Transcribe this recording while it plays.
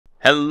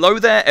Hello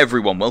there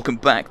everyone, welcome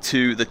back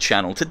to the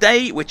channel.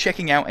 Today we're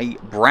checking out a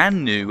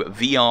brand new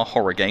VR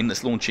horror game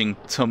that's launching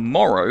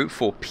tomorrow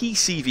for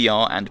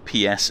PCVR and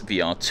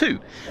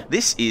PSVR2.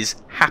 This is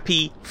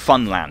Happy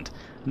Funland.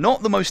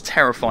 Not the most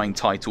terrifying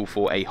title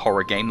for a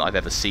horror game that I've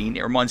ever seen.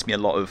 It reminds me a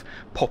lot of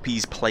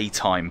Poppy's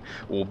Playtime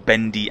or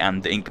Bendy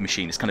and the Ink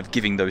Machine. It's kind of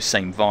giving those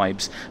same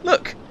vibes.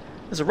 Look,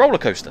 there's a roller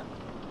coaster.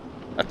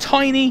 A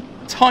tiny,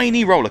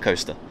 tiny roller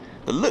coaster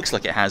that looks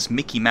like it has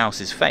Mickey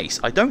Mouse's face.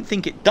 I don't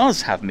think it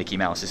does have Mickey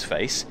Mouse's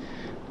face,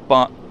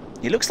 but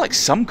it looks like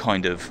some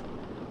kind of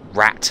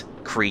rat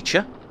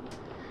creature.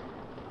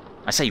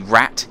 I say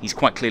rat, he's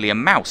quite clearly a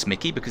mouse,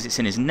 Mickey, because it's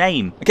in his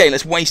name. Okay,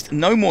 let's waste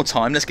no more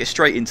time, let's get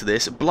straight into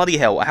this. Bloody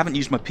hell, I haven't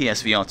used my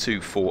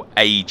PSVR2 for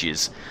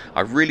ages.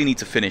 I really need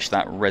to finish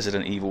that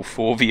Resident Evil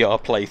 4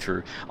 VR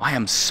playthrough. I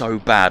am so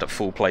bad at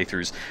full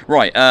playthroughs.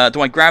 Right,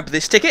 do I grab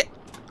this ticket?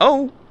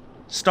 Oh,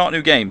 start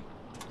new game.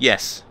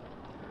 Yes.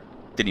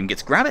 Didn't even get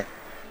to grab it.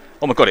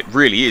 Oh my god, it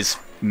really is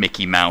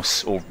Mickey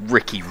Mouse, or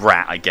Ricky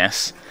Rat, I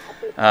guess.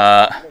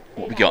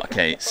 What we got?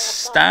 Okay,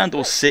 stand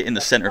or sit in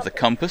the center of the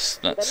compass.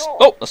 That's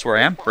where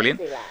I am. Brilliant.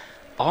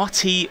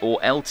 RT or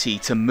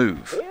LT to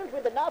move.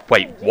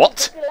 Wait,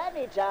 what?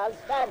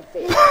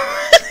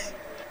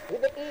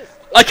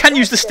 I can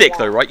use the stick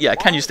though, right? Yeah, I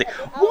can use the stick.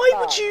 Why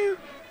would you?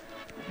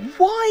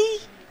 Why?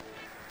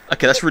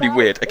 Okay, that's really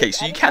weird. Okay,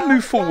 so you can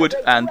move forward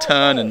and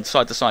turn and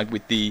side to side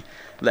with the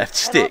left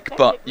stick,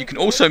 but you can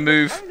also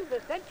move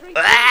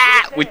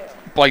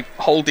by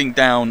holding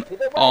down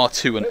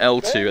R2 and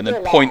L2 and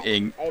then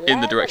pointing in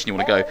the direction you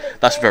want to go.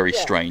 That's very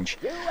strange.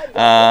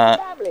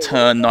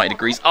 Turn 90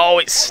 degrees. Oh,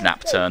 it's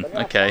snap turn.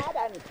 Okay.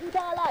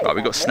 Right,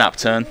 we've got snap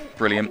turn.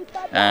 Brilliant.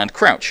 And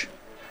crouch.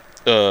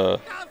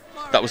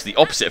 That was the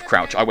opposite of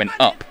crouch. I went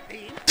up.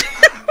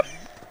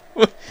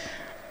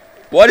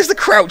 Why does the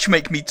crouch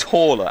make me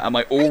taller? Am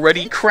I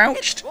already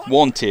crouched?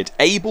 Wanted.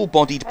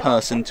 Able-bodied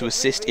person to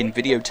assist in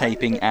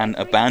videotaping an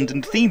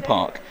abandoned theme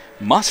park.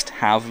 Must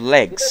have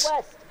legs.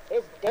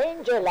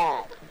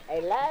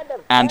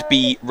 And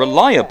be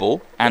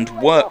reliable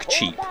and work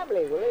cheap.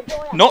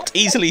 Not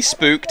easily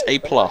spooked, A+.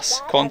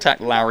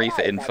 Contact Larry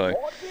for info.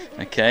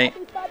 Okay,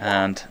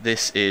 and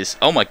this is...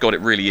 Oh my god,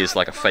 it really is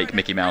like a fake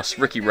Mickey Mouse.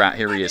 Ricky Rat,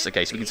 here he is.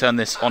 Okay, so we can turn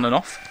this on and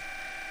off.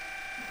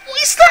 What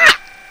is that?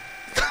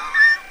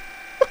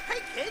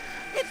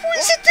 What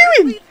is it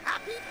doing?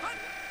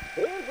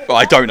 Well,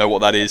 I don't know what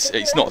that is.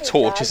 It's not a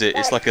torch, is it?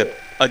 It's like a...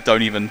 I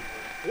don't even...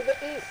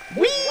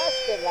 Whee!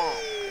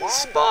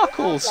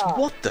 Sparkles!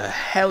 What the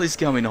hell is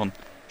going on?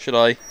 Should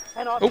I...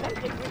 Oh,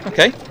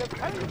 okay.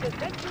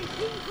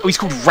 Oh, he's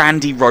called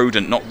Randy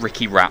Rodent, not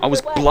Ricky Rat. I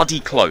was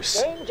bloody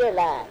close.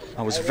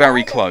 I was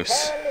very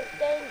close.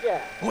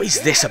 What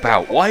is this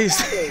about? Why is...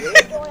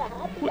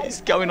 What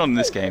is going on in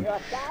this game?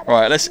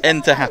 Right, let's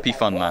enter Happy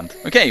Funland.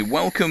 Okay,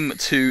 welcome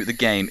to the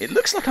game. It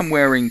looks like I'm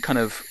wearing kind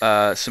of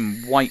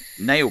some white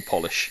nail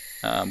polish,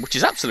 which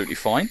is absolutely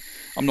fine.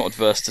 I'm not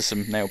adverse to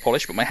some nail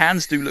polish, but my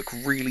hands do look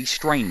really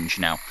strange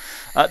now.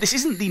 This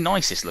isn't the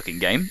nicest looking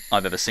game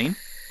I've ever seen.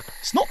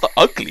 It's not the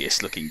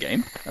ugliest looking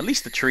game. At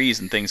least the trees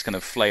and things kind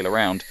of flail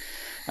around.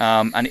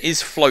 And it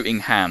is floating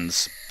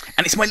hands.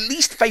 And it's my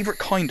least favourite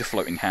kind of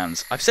floating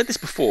hands. I've said this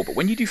before, but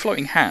when you do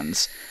floating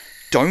hands,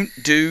 don't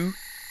do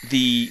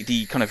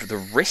the kind of the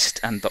wrist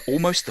and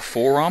almost the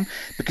forearm,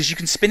 because you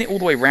can spin it all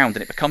the way around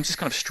and it becomes this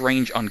kind of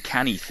strange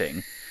uncanny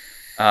thing,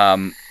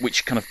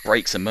 which kind of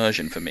breaks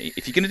immersion for me.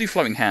 If you're going to do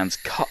floating hands,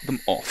 cut them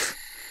off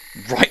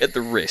right at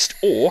the wrist,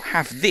 or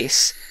have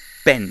this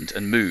bend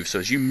and move, so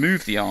as you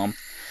move the arm,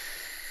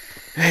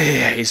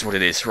 it is what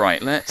it is.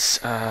 Right, let's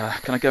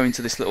can I go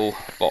into this little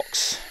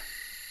box?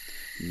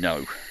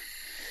 No.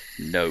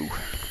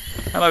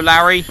 Hello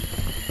Larry,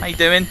 how you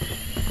doing?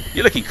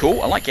 You're looking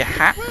cool. I like your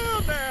hat.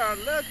 Well, now,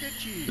 look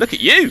at you. Look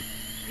at you.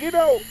 You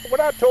know, when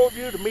I told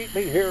you to meet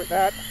me here at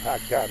night, I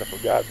kind of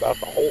forgot about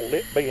the whole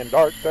it being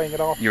dark thing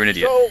and all. You're an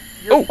idiot. So,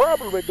 you're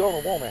probably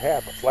going to want to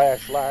have a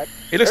flashlight.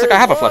 It looks like I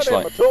have a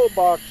flashlight. There's one in my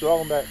toolbox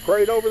on that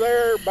crate over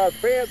there by the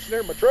fence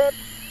near my truck.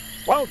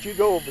 Why don't you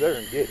go over there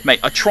and get it?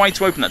 Mate, I tried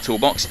to open that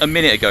toolbox a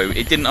minute ago.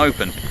 It didn't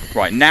open.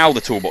 Right, now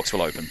the toolbox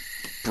will open.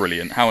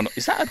 Brilliant. How...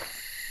 Is that...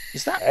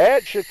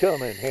 That should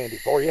come in handy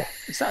for you.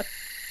 Is that...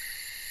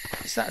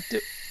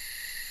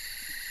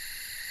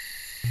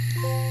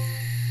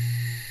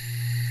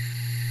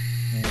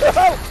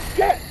 Oh,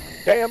 shit!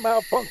 Damn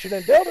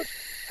malfunctioning deltas.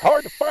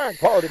 Hard to find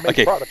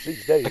quality-made products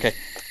these days. Okay.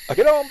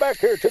 Get on back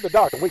here to the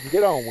dock and we can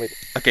get on with it.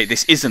 Okay,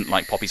 this isn't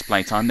like Poppy's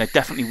Playtime. There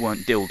definitely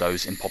weren't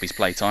dildos in Poppy's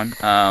Playtime.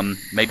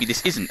 Maybe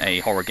this isn't a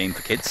horror game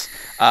for kids.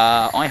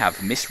 I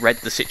have misread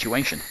the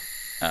situation.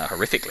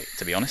 Horrifically,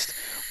 to be honest.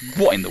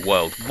 What in the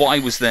world? Why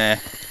was there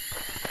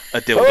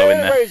a dildo in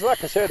there? Anyways,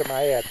 like I said in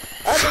my ad,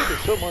 I needed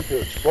someone to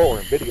explore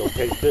and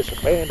videotape this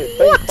abandoned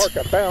theme park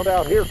I found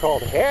out here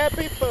called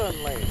Happy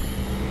Funland.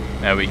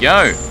 There we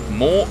go.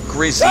 More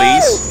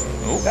grizzlies.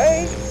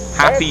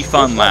 Happy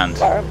Funland.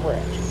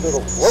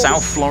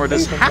 South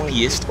Florida's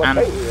happiest and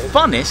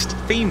funnest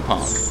theme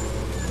park.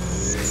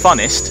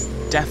 Funnest,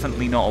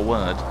 definitely not a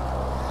word.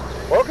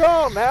 Well, go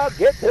on now.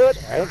 Get to it.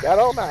 I ain't got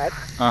all night.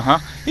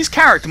 His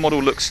character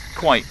model looks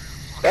quite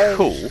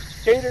cool,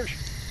 Skaters.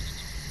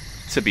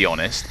 to be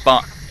honest,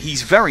 but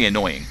he's very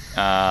annoying.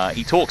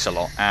 He talks a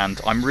lot, and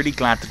I'm really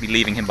glad to be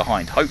leaving him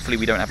behind. Hopefully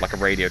we don't have like a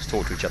radio to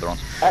talk to each other on.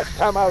 Last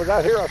time I was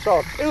out here, I saw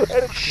a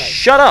two-headed snake.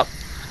 Shut up!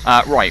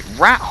 Right,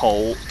 rat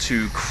hole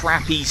to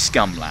crappy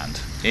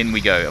scumland. In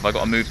we go. Have I got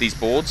to move these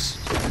boards?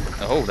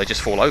 Oh, they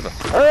just fall over.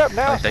 Hurry up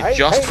now. They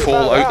just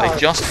fall over. They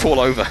just fall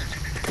over.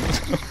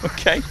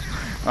 Okay.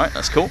 Alright,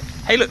 that's cool.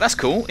 Hey, look, that's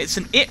cool. It's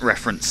an It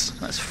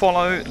reference. Let's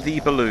follow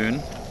the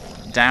balloon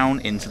down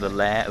into the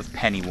lair of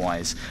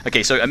Pennywise.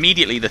 Okay, so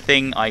immediately the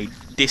thing I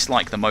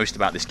dislike the most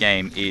about this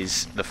game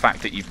is the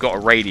fact that you've got a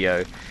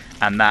radio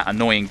and that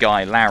annoying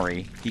guy,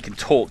 Larry, he can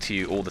talk to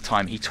you all the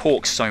time. He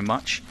talks so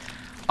much.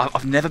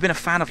 I've never been a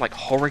fan of like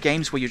horror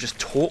games where you just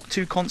talk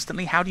to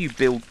constantly. How do you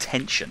build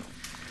tension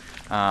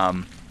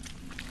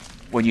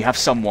when you have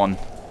someone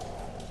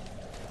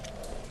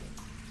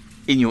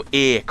in your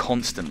ear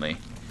constantly?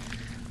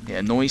 It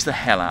annoys the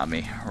hell out of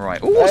me.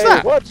 Right. Ooh, what's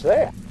that? What's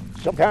that?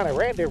 Some kind of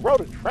Randy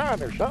rodent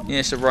shrine or something? Yeah,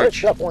 it's a roach. This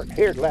stuff weren't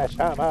here the last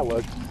time I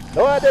was.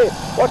 No idea.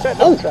 What's that?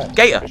 Oh,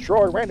 gator.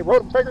 Destroy Randy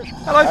rodent figures?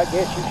 Hello. I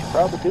guess you should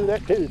probably do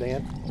that too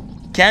then.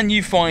 Can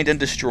you find and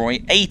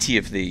destroy 80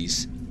 of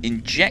these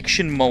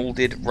injection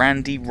molded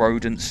Randy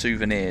rodent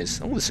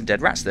souvenirs? Oh, there's some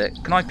dead rats there.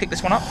 Can I pick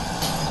this one up?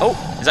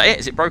 Oh, is that it?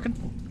 Is it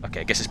broken?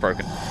 Okay, I guess it's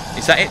broken.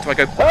 Is that it? Do I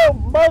go... Oh,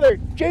 Mother,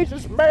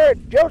 Jesus, Mary,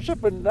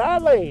 Joseph, and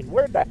Eileen.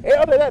 Where the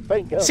hell did that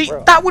thing come from? See,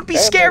 that would be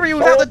Damn, scary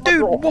without the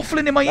dude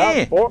waffling in my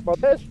ear. Bought my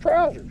best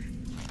trousers.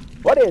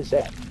 What is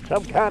that?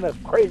 Some kind of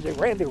crazy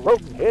Randy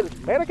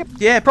rodent-headed mannequin?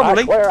 Yeah,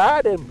 probably. I swear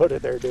I didn't put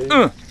it there, dude.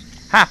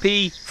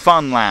 Happy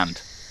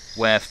Funland,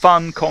 where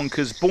fun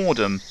conquers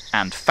boredom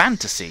and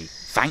fantasy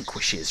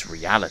vanquishes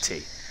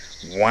reality.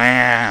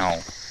 Wow.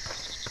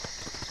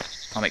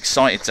 I'm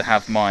excited to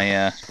have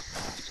my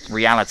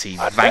reality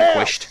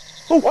vanquished.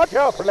 Oh, watch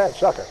out for that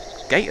sucker.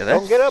 Gator there.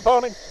 Don't get up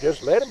on him.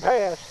 Just let him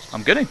pass.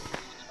 I'm gonna.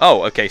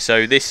 Oh, okay,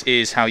 so this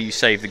is how you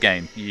save the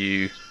game.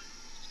 You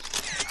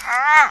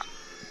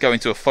go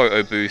into a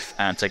photo booth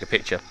and take a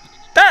picture.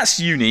 That's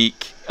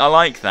unique. I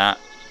like that.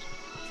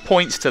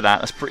 Points to that.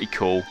 That's pretty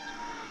cool.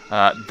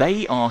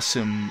 They are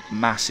some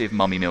massive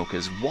mummy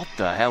milkers. What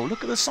the hell?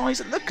 Look at the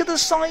size. Look at the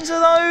size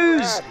of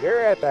those. Right,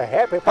 you're at the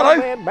Happy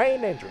Funland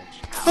main entrance.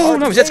 Oh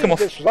no, his head's come off.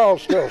 This is all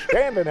still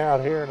standing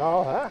out here and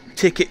all, huh?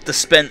 Ticket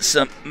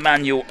dispenser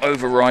manual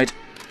override.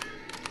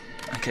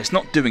 Okay, it's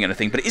not doing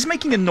anything, but it is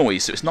making a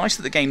noise, so it's nice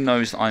that the game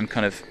knows that I'm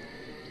kind of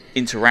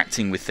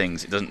interacting with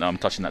things. It doesn't know I'm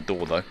touching that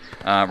door, though.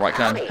 Right,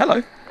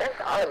 hello. This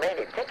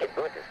automated ticket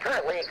booth is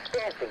currently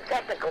experiencing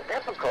technical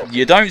difficulties.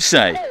 You don't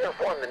say. Please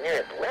inform the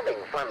nearest living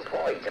fund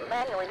employee to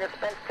manually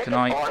dispense tickets Can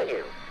I... for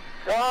you.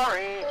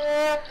 Sorry.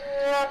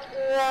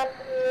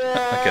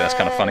 Okay, that's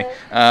kind of funny.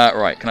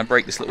 Right, can I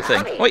break this little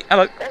thing? Wait,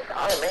 hello.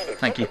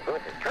 Thank you.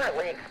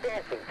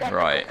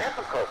 Right,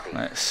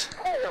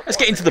 let's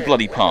get into the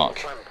bloody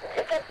park.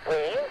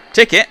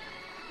 Ticket?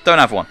 Don't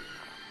have one.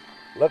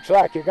 Looks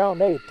like you're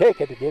gonna need a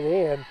ticket to get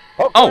in.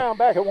 Poke around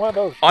back at one of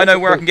those. I know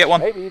where I can get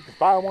one. Maybe you can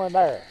find one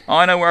there.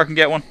 I know where I can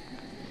get one.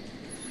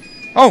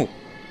 Oh,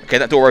 okay,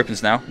 that door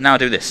opens now. Now I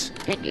do this.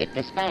 Ticket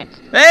dispensed.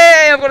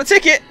 Hey, I've got a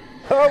ticket.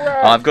 All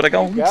right. I've got a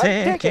golden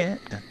ticket.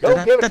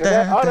 Don't give it to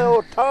that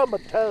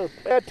automaton.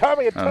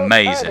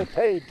 Amazing.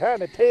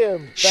 Tiny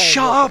Tim.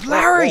 Shut up,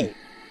 Larry.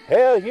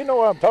 Hell, you know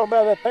what I'm talking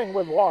about, that thing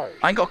with wires.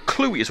 I ain't got a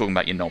clue what you're talking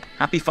about, you knob.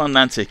 Happy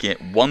Funland ticket,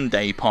 1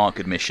 day park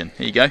admission.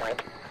 Here you go.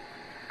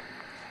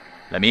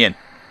 Let me in.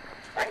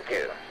 Thank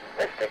you.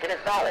 This ticket is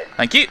valid.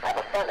 Thank you. Have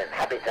a fun and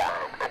happy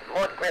time at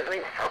Mort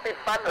Grizzly's Happy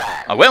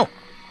Funland. I will.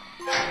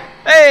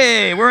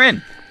 Hey, we're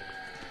in.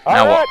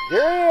 Now All right, what?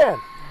 you're in.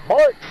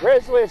 Mort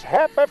Grizzly's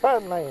Happy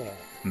Funland.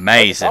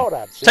 Amazing.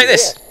 Take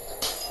this.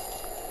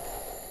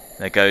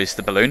 There goes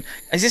the balloon.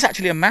 Is this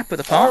actually a map of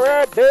the park? All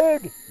right,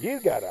 dude.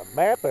 You got a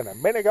map and a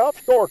mini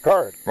golf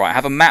scorecard. Right, I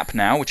have a map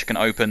now, which I can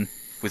open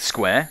with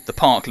square. The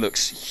park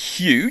looks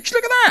huge.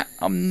 Look at that.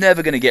 I'm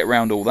never going to get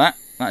around all that.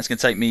 That's going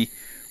to take me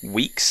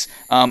weeks.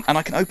 And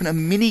I can open a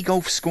mini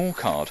golf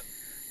scorecard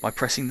by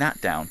pressing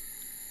that down.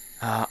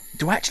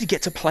 Do I actually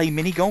get to play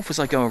mini golf as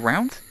I go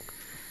around?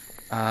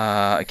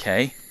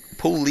 Okay.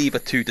 Pull lever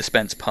to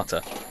dispense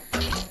putter.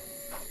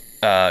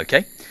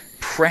 Okay.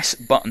 Press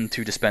button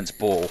to dispense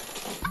ball.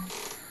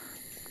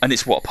 And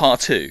it's what,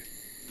 part 2?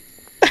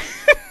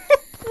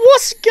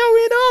 What's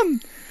going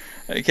on?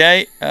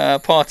 Okay,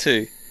 part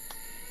 2.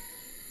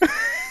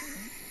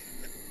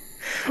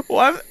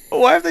 Why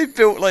have they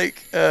built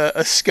like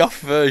a scuff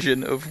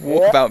version of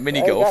Walkabout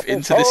Mini Golf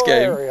into this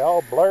game?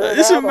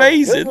 It's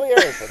amazing.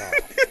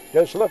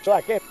 Just looks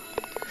like it.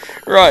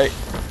 Right,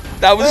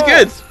 that was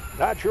good.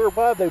 Not sure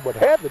why they would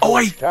have the. Oh,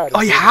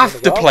 I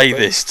have to play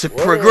this to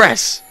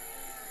progress.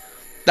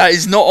 That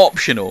is not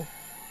optional.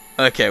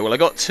 Okay, well I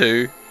got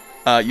 2.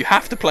 You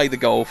have to play the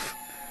golf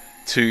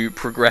to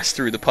progress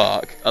through the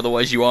park,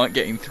 otherwise you aren't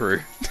getting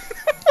through.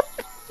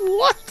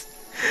 What?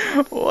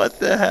 What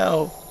the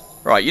hell?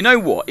 Right, you know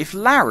what? If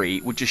Larry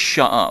would just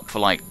shut up for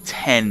like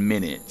 10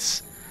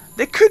 minutes,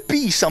 there could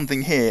be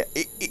something here.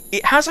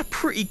 It has a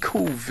pretty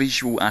cool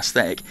visual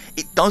aesthetic.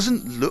 It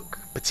doesn't look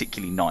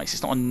particularly nice.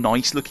 It's not a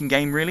nice looking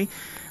game really,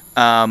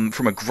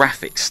 from a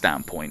graphics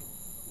standpoint.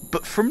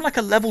 But from like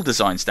a level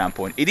design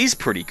standpoint, it is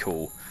pretty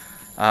cool.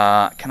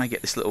 Can I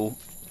get this little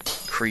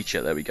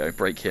creature? There we go.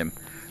 Break him.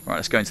 Right,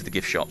 let's go into the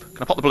gift shop.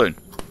 Can I pop the balloon?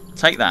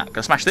 Take that. Can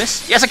I smash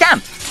this? Yes, I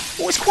can.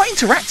 Oh, it's quite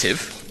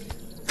interactive.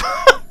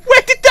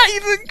 Where did that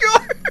even go?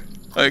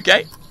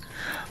 Okay.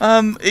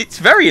 It's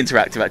very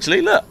interactive actually.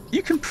 Look,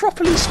 you can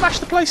properly smash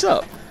the place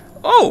up.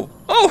 Oh,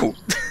 oh.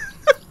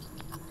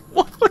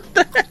 What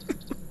the hell?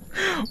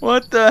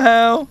 What the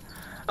hell?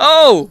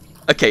 Oh.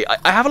 Okay,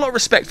 I have a lot of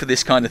respect for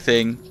this kind of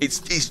thing. It's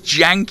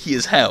janky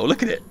as hell.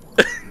 Look at it.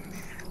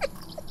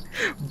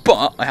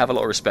 But I have a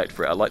lot of respect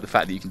for it. I like the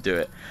fact that you can do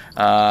it.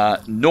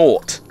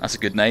 Naught. That's a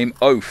good name.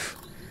 Oaf.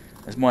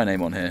 There's my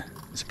name on here.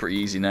 It's a pretty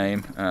easy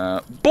name.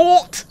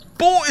 Bort.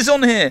 Bort is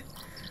on here.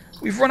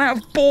 We've run out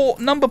of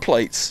Bort number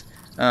plates.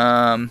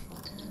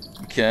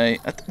 Okay.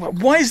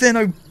 Why is there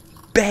no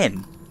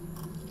Ben?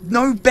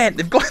 No Ben.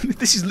 They've got.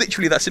 This is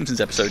literally that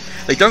Simpsons episode.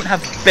 They don't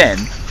have Ben.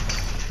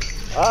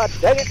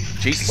 Dang it.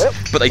 Jesus. Well,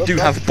 but they do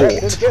have Bort.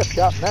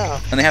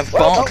 And they have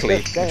Barkley,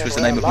 which was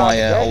the name of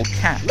my old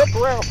cat. Look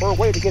around for a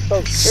way to get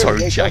those So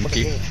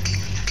janky.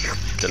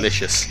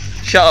 Delicious.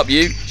 Shut up,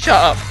 you. Shut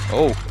up.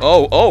 Oh,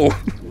 oh,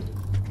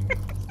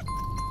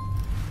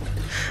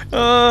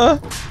 oh.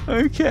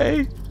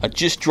 Okay. I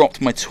just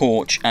dropped my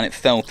torch and it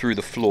fell through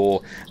the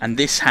floor, and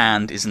this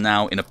hand is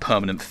now in a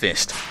permanent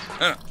fist.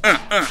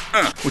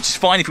 Which is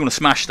fine if you want to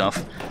smash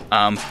stuff,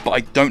 but I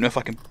don't know if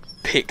I can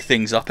pick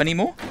things up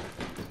anymore.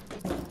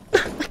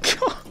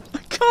 I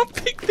can't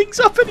pick things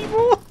up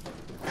anymore.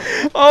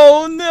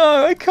 Oh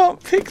no, I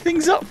can't pick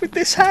things up with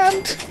this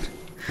hand.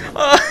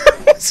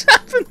 What's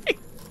happening?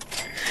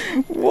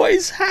 What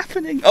is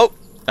happening? Oh,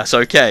 that's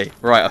okay.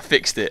 Right, I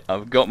fixed it.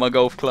 I've got my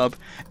golf club.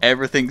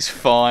 Everything's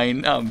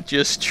fine. I'm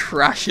just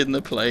trashing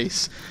the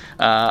place.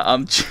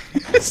 I'm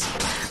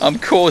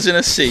causing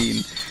a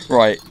scene.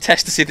 Right,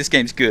 test to see if this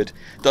game's good.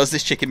 Does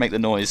this chicken make the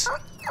noise?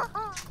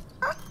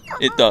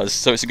 It does,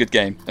 so it's a good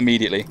game.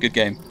 Immediately, good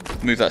game.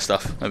 Move that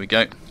stuff. There we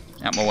go.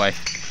 Out my way.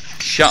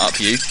 Shut up,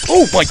 you.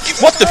 Oh my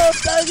god, what the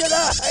f— dang it,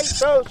 I hate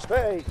those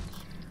things.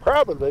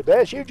 Probably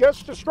best you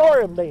just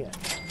destroy them then.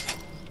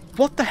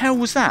 What the hell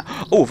was that?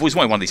 Oh, I've always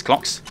wanted one of these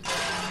clocks.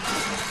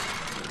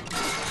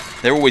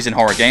 They're always in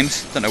horror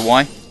games. Don't know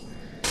why.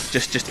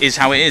 Just is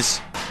how it is.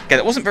 Okay,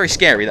 that wasn't very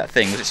scary, that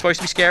thing. Was it supposed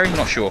to be scary? I'm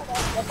not sure.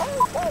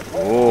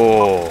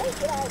 Oh,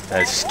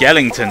 there's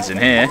skeletons in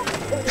here.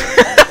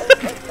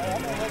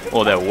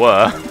 Or there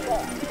were.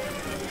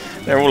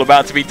 They're all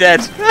about to be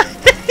dead.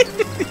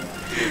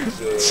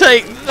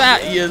 Take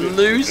that, you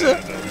loser.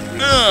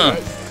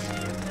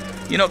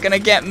 You're not going to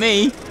get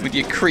me with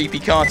your creepy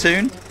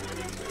cartoon.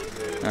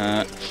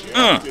 Oh!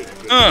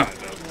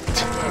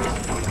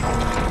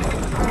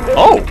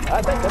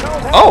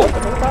 Oh! Oh!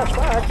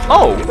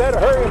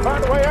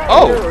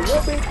 Oh!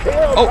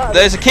 Oh!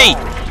 There's a key!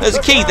 There's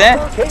a key there!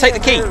 Take the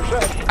key!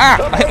 Ah!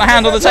 I hit my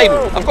hand on the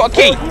table! I've got a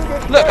key!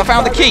 Look! I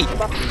found the key!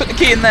 Put the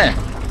key in there!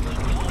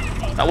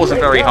 That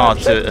wasn't very hard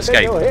to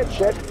escape. Okay.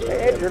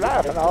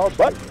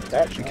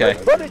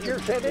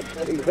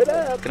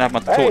 Can I have my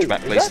torch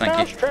back, please?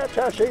 Thank you.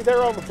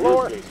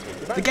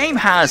 The game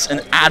has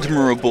an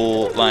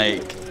admirable,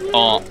 like,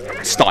 art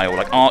style,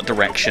 like art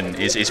direction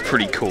is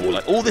pretty cool.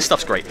 Like, all this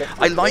stuff's great.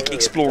 I like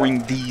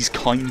exploring these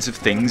kinds of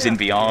things in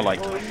VR, like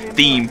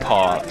theme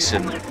parks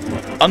and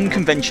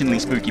unconventionally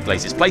spooky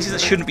places. Places that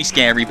shouldn't be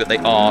scary, but they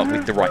are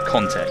with the right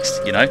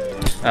context, you know?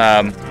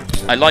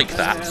 I like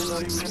that.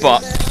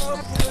 But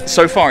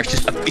so far it's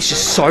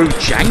just so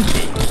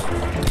janky.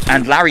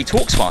 And Larry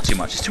talks far too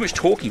much. There's too much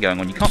talking going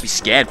on. You can't be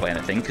scared by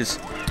anything because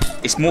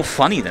it's more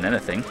funny than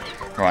anything.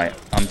 Right,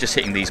 I'm just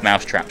hitting these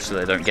mouse traps so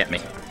they don't get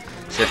me.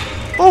 So,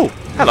 oh,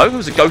 hello. There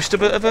was a ghost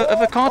of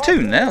a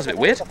cartoon there. That was a bit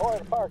weird.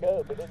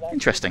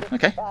 Interesting.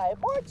 Okay.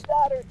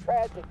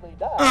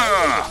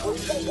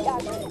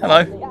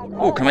 Hello.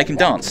 Oh, can I make him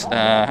dance?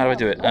 How do I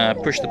do it?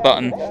 Push the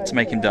button to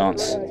make him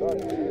dance.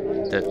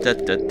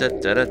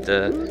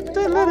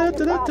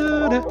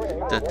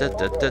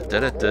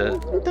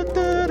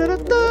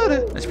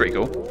 That's pretty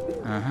cool.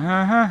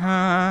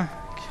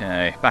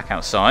 Okay, back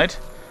outside.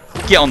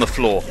 Get on the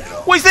floor.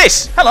 What is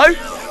this? Hello?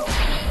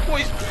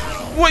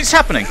 What is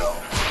happening?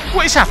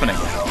 What is happening?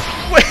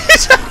 What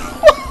is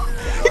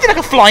he did like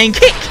a flying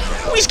kick.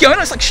 What is going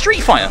on? It's like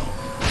Street Fighter.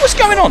 What's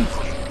going on?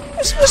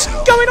 What's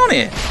going on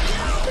here?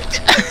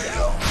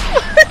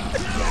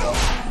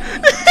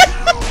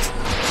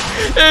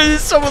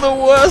 This is some of the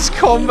worst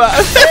combat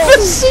I've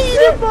ever seen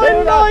in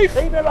my life.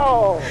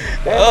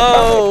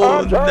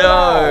 Oh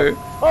no.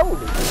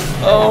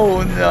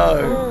 Oh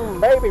no.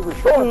 Maybe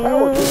restoring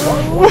power to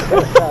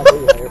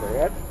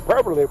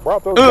probably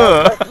brought those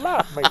guys back to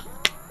life, maybe.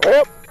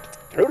 Well,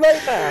 too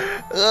late now.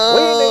 Oh,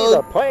 we need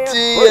a plan.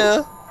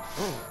 dear.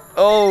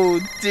 Oh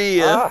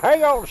dear.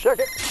 Hang on a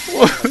second.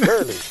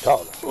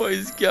 What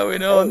is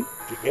going on? Did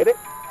you get it?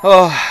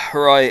 Oh,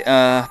 right.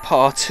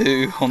 Part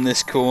 2 on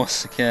this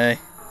course. Okay.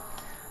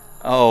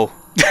 Oh.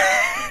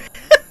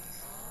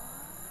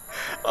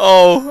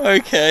 Oh,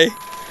 okay.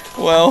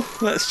 Well,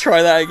 let's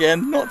try that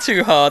again. Not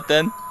too hard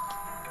then.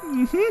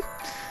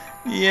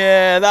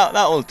 Yeah,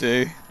 that'll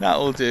do.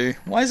 That'll do.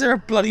 Why is there a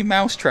bloody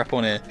mouse trap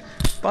on here?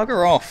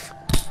 Bugger off.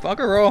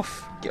 Bugger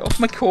off. Get off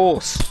my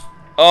course.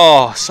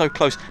 Oh, so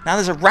close. Now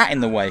there's a rat in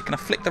the way. Can I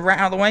flick the rat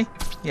out of the way?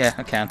 Yeah,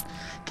 I can.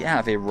 Get out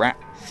of here, rat.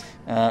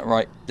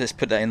 Right, let's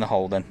put that in the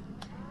hole then.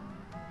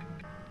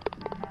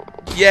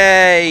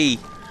 Yay!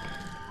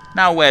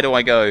 Now where do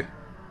I go?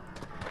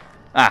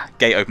 Ah,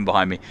 gate open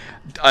behind me.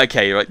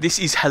 Okay, right. This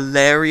is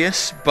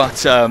hilarious,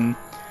 but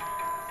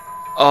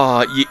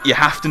oh, you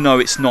have to know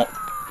it's not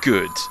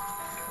good.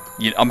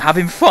 I'm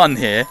having fun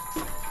here,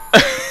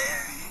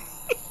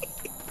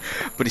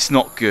 but it's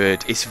not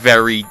good. It's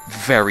very,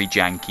 very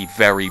janky,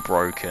 very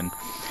broken.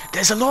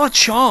 There's a lot of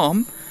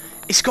charm.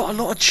 It's got a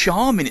lot of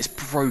charm in its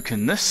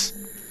brokenness,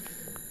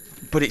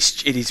 but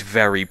it is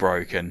very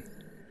broken.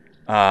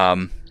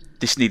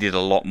 This needed a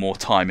lot more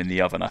time in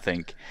the oven, I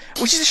think.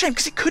 Which is a shame,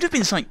 because it could have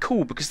been something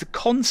cool, because the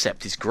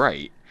concept is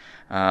great.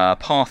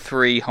 Par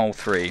 3, hole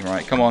 3.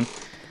 Right, come on.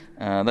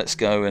 Let's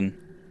go and...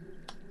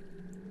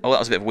 Oh, that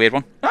was a bit of a weird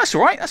one. No, that's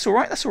alright, that's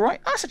alright, that's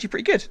alright. That's actually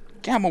pretty good.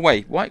 Get out of my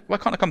way. Why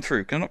can't I come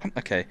through? Can I not come...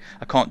 Okay,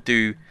 I can't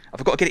do...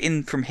 Have I got to get it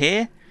in from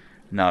here?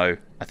 No,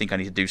 I think I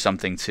need to do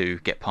something to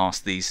get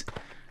past these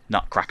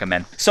nutcracker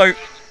men. So,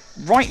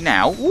 right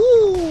now...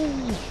 Woo!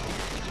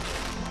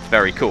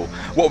 Very cool.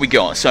 What have we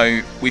got?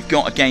 So, we've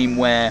got a game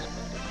where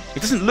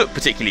it doesn't look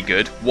particularly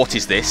good. What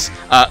is this?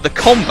 The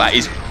combat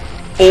is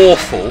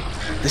awful.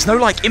 There's no,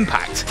 like,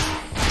 impact.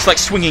 It's like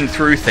swinging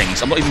through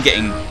things. I'm not even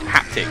getting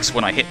haptics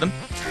when I hit them.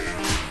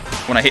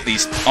 When I hit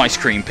these ice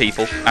cream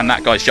people, and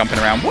that guy's jumping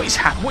around. What is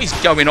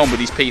going on with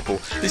these people?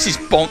 This is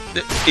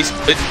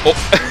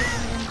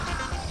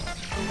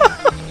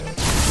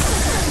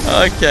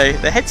Okay,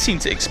 the heads seem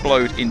to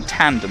explode in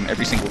tandem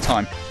every single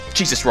time.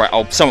 Jesus, right,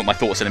 I'll sum up my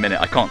thoughts in a minute.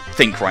 I can't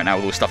think right now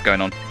with all this stuff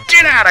going on.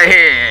 Get out of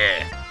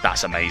here!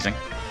 That's amazing.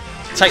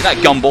 Take that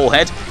gumball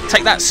head.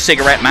 Take that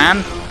cigarette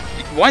man.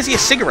 Why is he a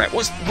cigarette?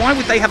 Why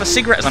would they have a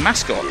cigarette as a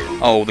mascot?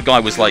 Oh, the guy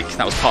was like,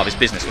 that was part of his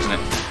business, wasn't it?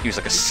 He was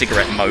like a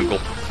cigarette mogul.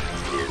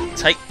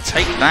 Take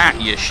that,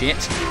 you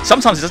shit.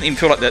 Sometimes it doesn't even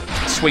feel like the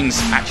swings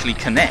actually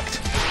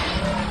connect.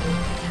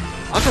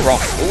 Bugger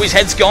off. Oh, his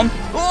head's gone.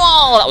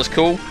 Oh, that was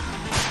cool.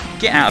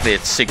 Get out of here,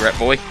 cigarette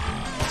boy.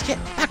 Get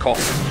back off.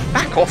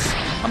 Back off.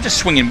 I'm just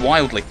swinging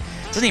wildly.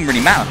 Doesn't even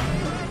really matter.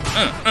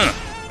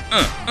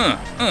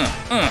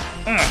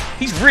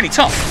 He's really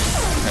tough.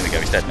 There we go,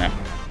 he's dead now.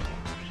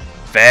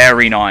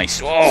 Very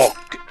nice. Oh.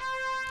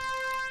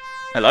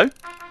 Hello?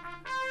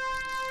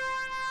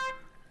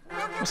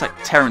 What's like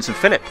Terrence and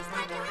Phillip?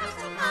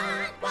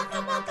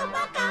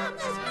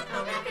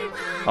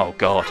 Oh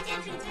god.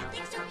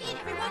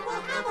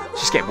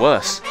 Just get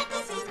worse.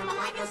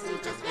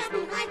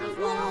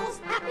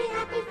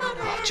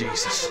 Oh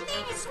Jesus.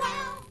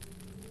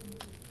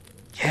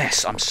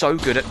 Yes, I'm so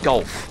good at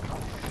golf.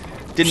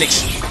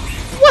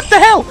 What the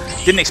hell?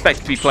 Didn't expect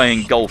to be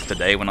playing golf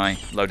today when I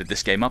loaded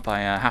this game up, I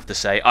have to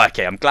say.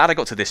 Okay, I'm glad I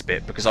got to this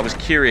bit, because I was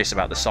curious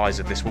about the size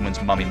of this woman's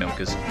mummy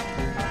milkers.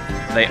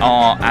 They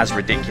are as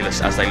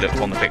ridiculous as they looked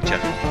on the picture.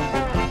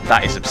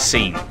 That is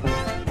obscene.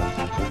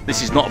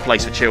 This is not a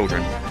place for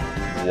children.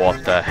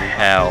 What the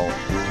hell?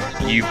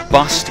 You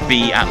must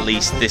be at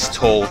least this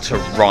tall to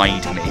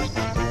ride me.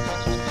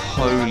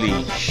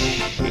 Holy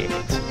shit.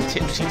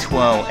 Tipsy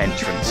twirl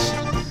entrance.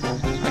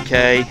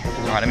 Okay.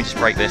 Alright, let me just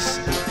break this.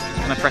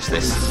 Can I press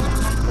this?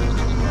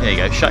 There you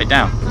go. Shut it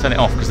down. Turn it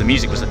off, because the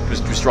music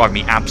was driving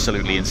me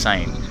absolutely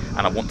insane.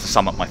 And I want to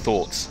sum up my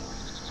thoughts.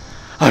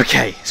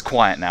 Okay, it's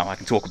quiet now. I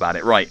can talk about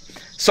it. Right.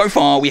 So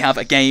far, we have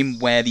a game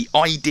where the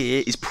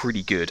idea is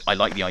pretty good. I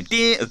like the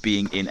idea of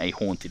being in a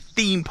haunted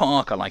theme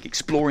park. I like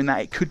exploring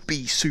that. It could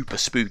be super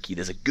spooky.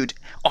 There's a good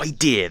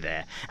idea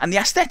there. And the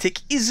aesthetic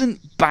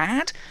isn't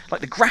bad.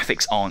 Like, the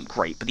graphics aren't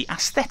great, but the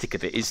aesthetic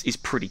of it is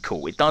pretty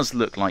cool. It does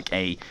look like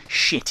a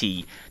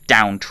shitty,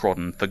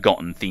 downtrodden,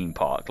 forgotten theme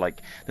park.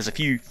 Like, there's a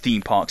few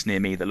theme parks near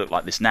me that look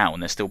like this now,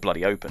 and they're still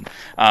bloody open.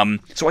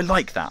 So I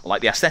like that. I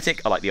like the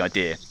aesthetic. I like the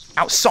idea.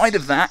 Outside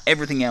of that,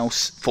 everything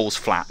else falls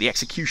flat. The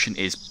execution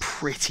is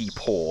pretty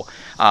poor.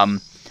 I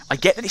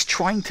get that it's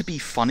trying to be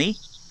funny,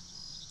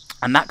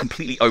 and that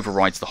completely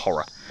overrides the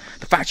horror.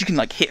 The fact you can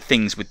like hit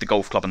things with the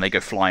golf club and they go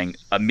flying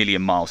a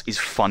million miles is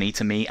funny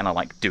to me, and I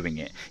like doing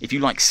it. If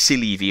you like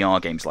silly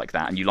VR games like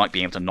that, and you like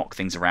being able to knock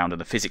things around and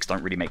the physics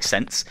don't really make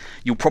sense,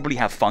 you'll probably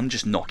have fun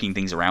just knocking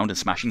things around and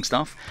smashing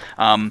stuff.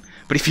 But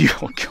if you,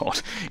 oh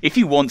god, if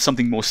you want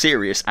something more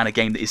serious and a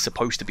game that is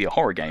supposed to be a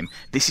horror game,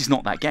 this is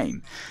not that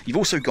game. You've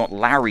also got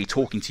Larry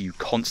talking to you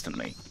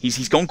constantly.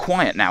 He's gone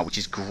quiet now, which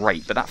is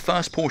great, but that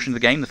first portion of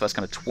the game, the first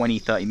kind of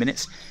 20-30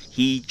 minutes,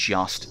 he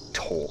just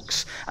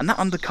talks. And that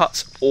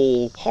undercuts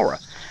all horror.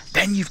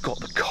 Then you've got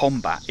the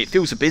combat. It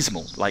feels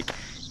abysmal. Like,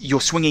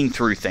 you're swinging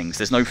through things.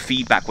 There's no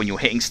feedback when you're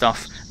hitting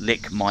stuff.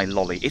 Lick my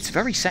lolly. It's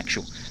very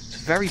sexual. It's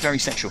very, very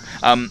sexual.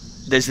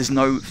 There's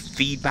no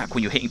feedback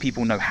when you're hitting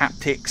people, no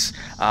haptics.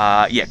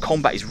 Yeah,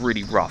 combat is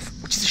really rough,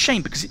 which is a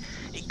shame because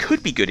it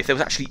could be good if there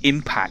was actually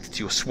impact to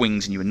your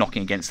swings and you were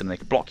knocking against them and they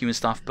could block you and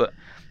stuff, but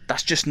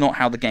that's just not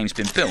how the game's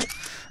been built.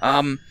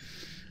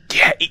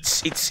 Yeah,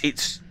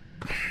 it's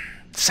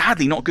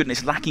sadly not good, and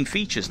it's lacking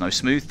features. No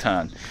smooth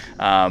turn.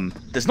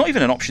 There's not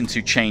even an option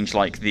to change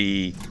like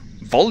the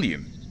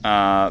volume,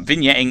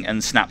 vignetting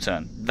and snap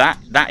turn.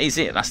 That is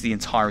it. That's the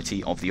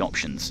entirety of the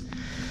options.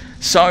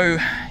 So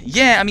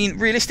yeah, I mean,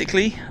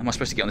 realistically, am I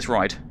supposed to get on this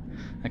ride?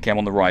 Okay, I'm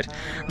on the ride.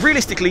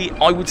 Realistically,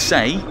 I would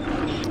say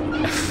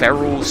a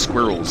feral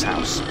squirrel's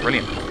house.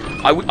 Brilliant.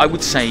 I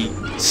would say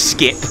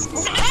skip.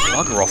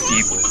 Bugger off,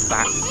 you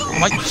bat.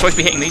 Am I supposed to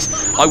be hitting these?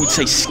 I would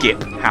say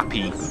skip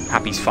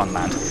Happy's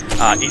Funland.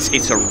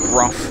 It's a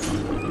rough,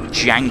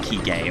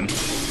 janky game.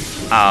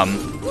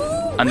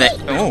 And there,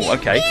 oh,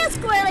 okay.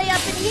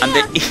 And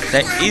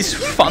there is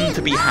fun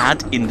to be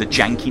had in the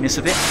jankiness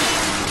of it,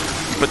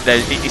 but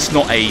it's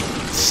not a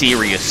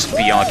serious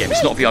VR game.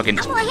 It's not a VR game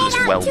that's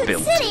well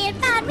built.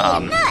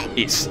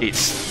 It's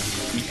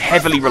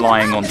heavily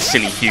relying on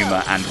silly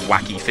humour and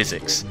wacky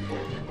physics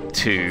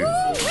to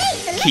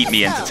keep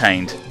me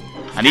entertained.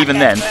 And even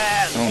then,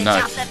 oh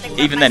no,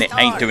 even then it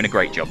ain't doing a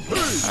great job.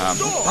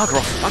 Bugger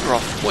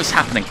off, what is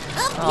happening?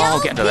 Oh,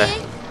 I'll get into there.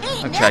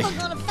 Okay.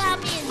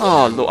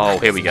 Oh, look, oh,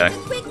 here we go.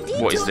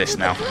 What is this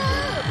now?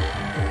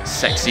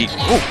 Sexy.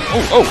 Oh,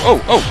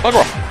 bugger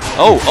off.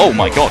 Oh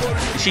my god.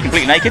 Is she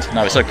completely naked?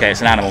 No, it's okay,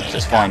 it's an animal, so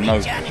it's fine. No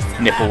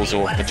nipples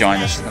or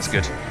vaginas, that's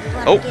good.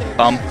 Oh,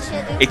 bum.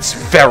 It's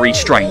very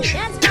strange.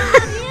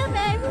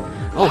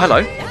 Oh,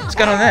 hello. What's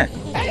going on there?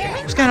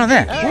 What's going on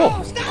there?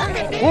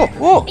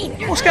 Whoa.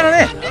 What's going on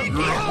there?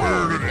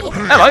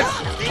 Hello.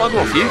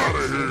 Bugger off, you.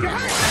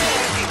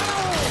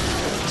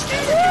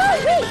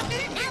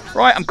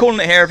 Right, I'm calling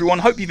it here, everyone.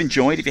 Hope you've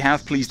enjoyed. If you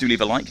have, please do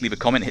leave a like, leave a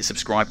comment, hit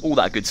subscribe, all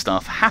that good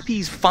stuff.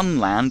 Happy's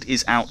Funland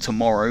is out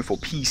tomorrow for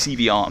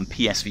PCVR and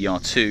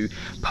PSVR2.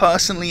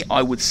 Personally,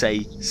 I would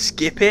say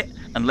skip it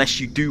unless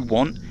you do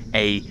want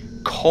a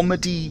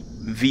comedy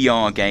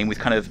VR game with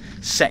kind of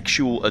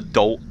sexual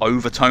adult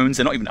overtones.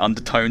 They're not even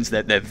undertones,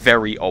 they're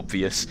very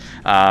obvious.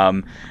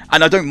 And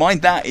I don't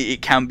mind that,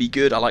 it can be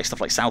good. I like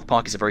stuff like South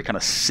Park. It's a very kind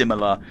of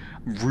similar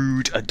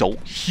rude adult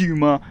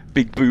humour,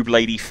 big boob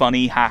lady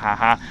funny, ha ha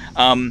ha.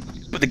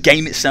 But the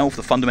game itself,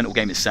 the fundamental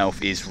game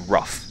itself, is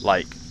rough.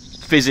 Like,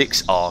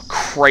 physics are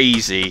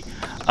crazy,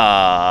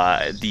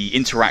 the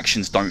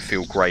interactions don't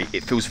feel great,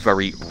 it feels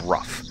very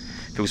rough.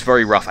 It feels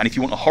very rough, and if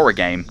you want a horror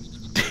game,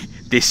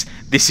 this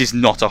is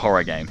not a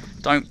horror game.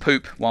 Don't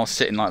poop while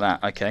sitting like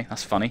that. Okay,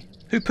 that's funny.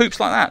 Who poops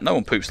like that? No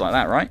one poops like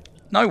that, right?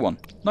 No one.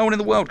 No one in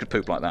the world could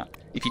poop like that.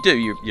 If you do,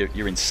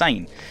 you're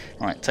insane.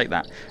 Alright, take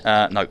that.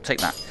 No, take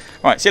that.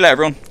 Alright, see you later,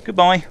 everyone.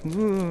 Goodbye.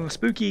 Ooh,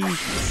 spooky.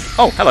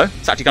 Oh, hello.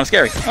 It's actually kind of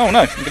scary. Oh,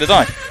 no. I'm going to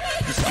die.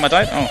 Am I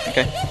died? Oh,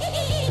 okay.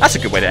 That's a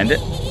good way to end it.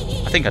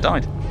 I think I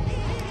died.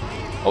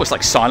 Oh, it's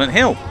like Silent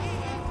Hill.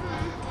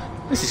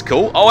 This is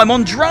cool. Oh, I'm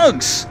on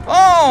drugs.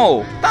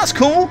 Oh, that's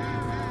cool.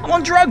 I'm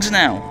on drugs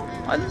now.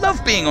 I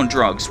love being on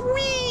drugs.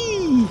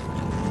 Whee!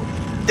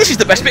 This is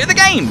the best bit of the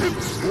game.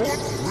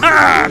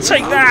 Ah,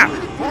 take that.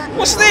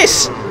 What's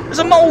this? There's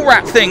a mole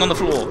rat thing on the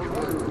floor.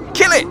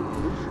 Kill it.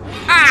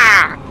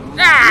 Ah!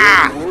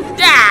 Ah!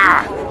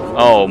 Ah!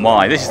 Oh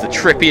my, this is the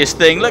trippiest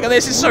thing. Look at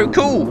this, it's so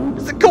cool.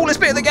 It's the coolest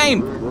bit of the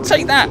game.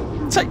 Take that.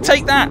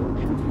 Take that.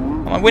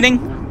 Am I winning?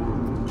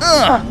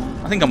 Ugh!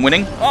 I think I'm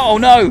winning. Oh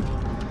no!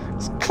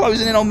 It's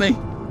closing in on me.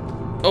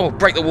 Oh,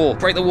 break the wall.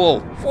 Break the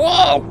wall.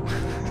 Whoa!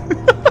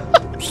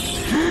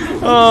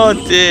 Oh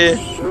dear.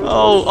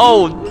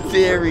 Oh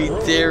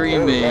dearie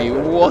me.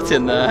 What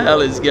in the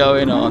hell is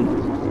going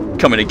on?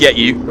 Coming to get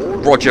you,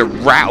 Roger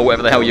Rat, or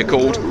whatever the hell you're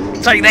called.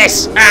 Take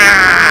this!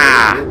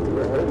 Ah!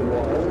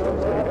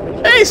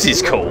 This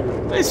is cool.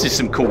 This is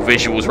some cool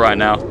visuals right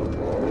now.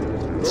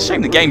 It's a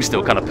shame the game's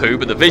still kind of poo,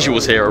 but the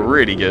visuals here are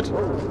really good.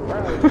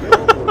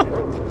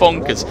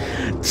 Bonkers.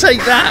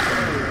 Take that!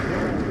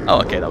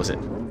 Oh, okay, that was it.